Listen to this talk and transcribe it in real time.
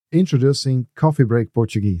Introducing Coffee Break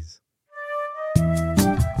Portuguese.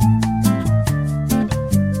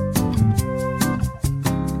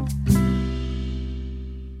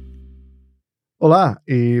 Olá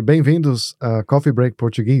e bem-vindos a Coffee Break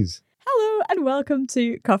Portuguese. Hello and welcome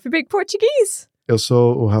to Coffee Break Portuguese. Eu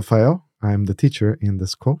sou o Rafael. I'm the teacher in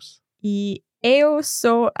this course. E eu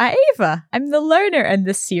sou a Eva. I'm the learner in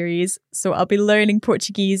this series, so I'll be learning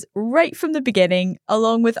Portuguese right from the beginning,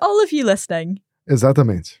 along with all of you listening.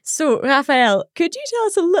 Exatamente. So, Rafael, could you tell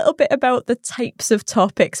us a little bit about the types of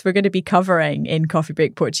topics we're going to be covering in Coffee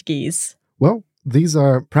Break Portuguese? Well, these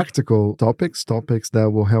are practical topics that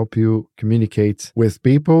will help you communicate with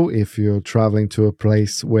people if you're traveling to a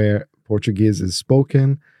place where Portuguese is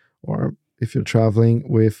spoken, or if you're traveling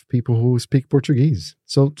with people who speak Portuguese.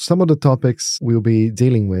 So some of the topics we'll be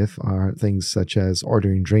dealing with are things such as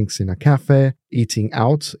ordering drinks in a cafe, eating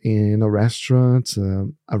out in a restaurant,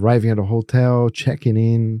 arriving at a hotel, checking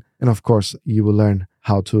in, and of course, you will learn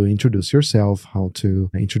how to introduce yourself, how to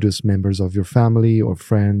introduce members of your family or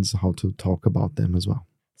friends, how to talk about them as well.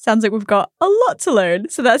 Sounds like we've got a lot to learn,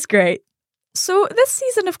 so that's great. So this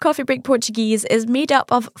season of Coffee Break Portuguese is made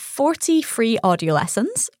up of 40 free audio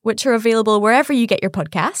lessons, which are available wherever you get your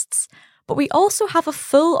podcasts. But we also have a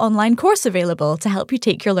full online course available to help you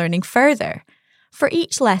take your learning further. For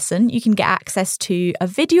each lesson, you can get access to a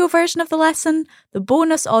video version of the lesson, the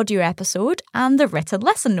bonus audio episode, and the written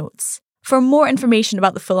lesson notes. For more information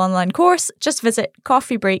about the full online course, just visit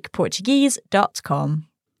coffeebreakportuguese.com.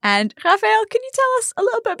 And Rafael, can you tell us a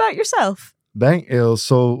little bit about yourself? Bem, eu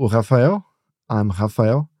sou o Rafael. I'm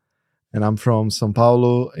Rafael, and I'm from São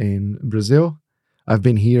Paulo in Brazil. I've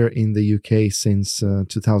been here in the UK since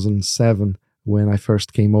 2007, when I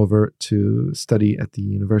first came over to study at the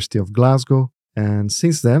University of Glasgow. And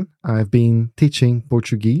since then, I've been teaching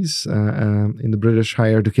Portuguese in the British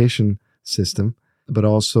higher education system, but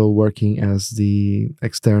also working as the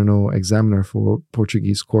external examiner for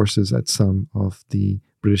Portuguese courses at some of the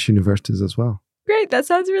British universities as well. Great, that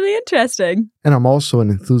sounds really interesting. And I'm also an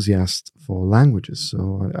enthusiast for languages,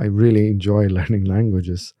 so I really enjoy learning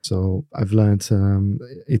languages. So I've learned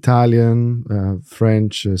Italian,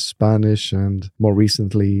 French, Spanish, and more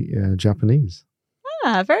recently, Japanese.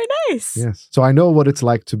 Ah, very nice. Yes. So I know what it's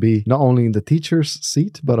like to be not only in the teacher's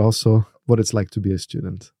seat, but also what it's like to be a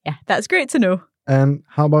student. Yeah, that's great to know. And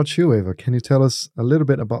how about you, Eva? Can you tell us a little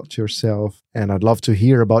bit about yourself? And I'd love to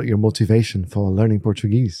hear about your motivation for learning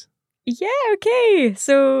Portuguese. Yeah, okay.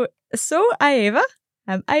 So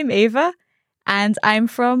I'm Eva, and I'm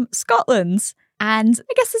from Scotland. And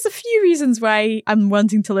I guess there's a few reasons why I'm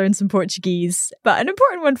wanting to learn some Portuguese. But an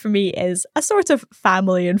important one for me is a sort of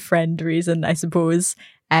family and friend reason, I suppose.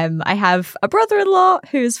 I have a brother-in-law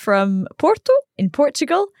who's from Porto in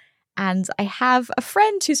Portugal, and I have a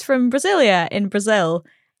friend who's from Brasilia in Brazil.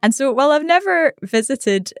 And so while I've never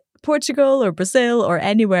visited Portugal or Brazil or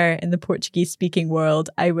anywhere in the Portuguese-speaking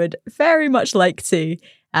world, I would very much like to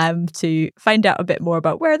find out a bit more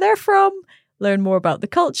about where they're from, learn more about the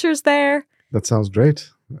cultures there. That sounds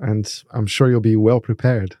great. And I'm sure you'll be well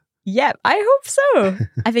prepared. Yep, I hope so.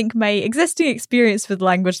 I think my existing experience with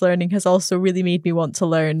language learning has also really made me want to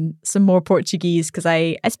learn some more Portuguese because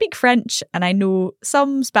I speak French and I know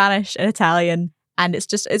some Spanish and Italian. And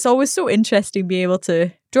it's always so interesting being able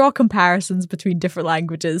to draw comparisons between different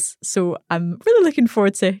languages. So I'm really looking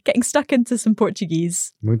forward to getting stuck into some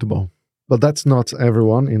Portuguese. Muito bom. But that's not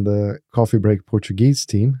everyone in the Coffee Break Portuguese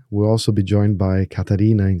team. We'll also be joined by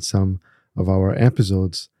Catarina in some of our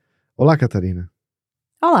episodes. Olá, Catarina.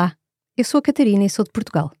 Olá, eu sou a Catarina e sou de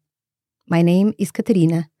Portugal. My name is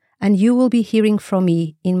Catarina, and you will be hearing from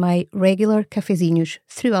me in my regular cafezinhos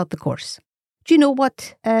throughout the course. Do you know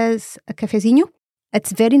what is a cafezinho?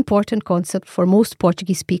 It's a very important concept for most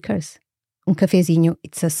Portuguese speakers. Cafezinho,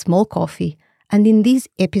 it's a small coffee, and in these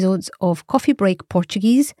episodes of Coffee Break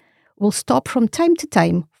Portuguese, we'll stop from time to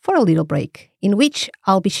time for a little break, in which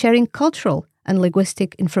I'll be sharing cultural and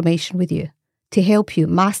linguistic information with you to help you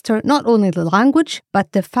master not only the language,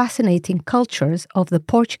 but the fascinating cultures of the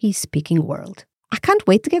Portuguese-speaking world. I can't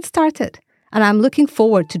wait to get started, and I'm looking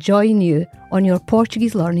forward to joining you on your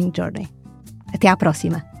Portuguese learning journey. Até à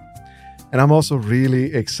próxima. And I'm also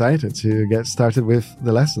really excited to get started with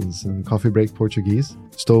the lessons in Coffee Break Portuguese.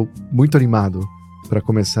 Estou muito animado para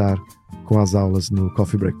começar com as aulas no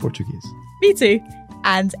Coffee Break Portuguese. Me too.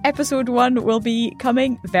 And episode 1 will be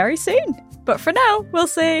coming very soon. But for now, we'll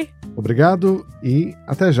say Obrigado e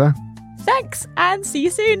até já. Thanks and see you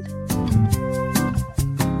soon.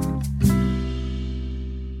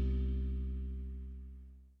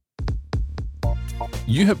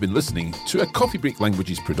 You have been listening to a Coffee Break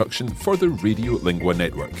Languages production for the Radio Lingua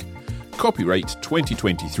Network. Copyright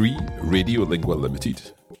 2023 Radiolingua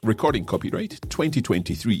Limited. Recording copyright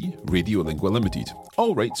 2023 Radiolingua Limited.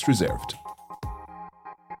 All rights reserved.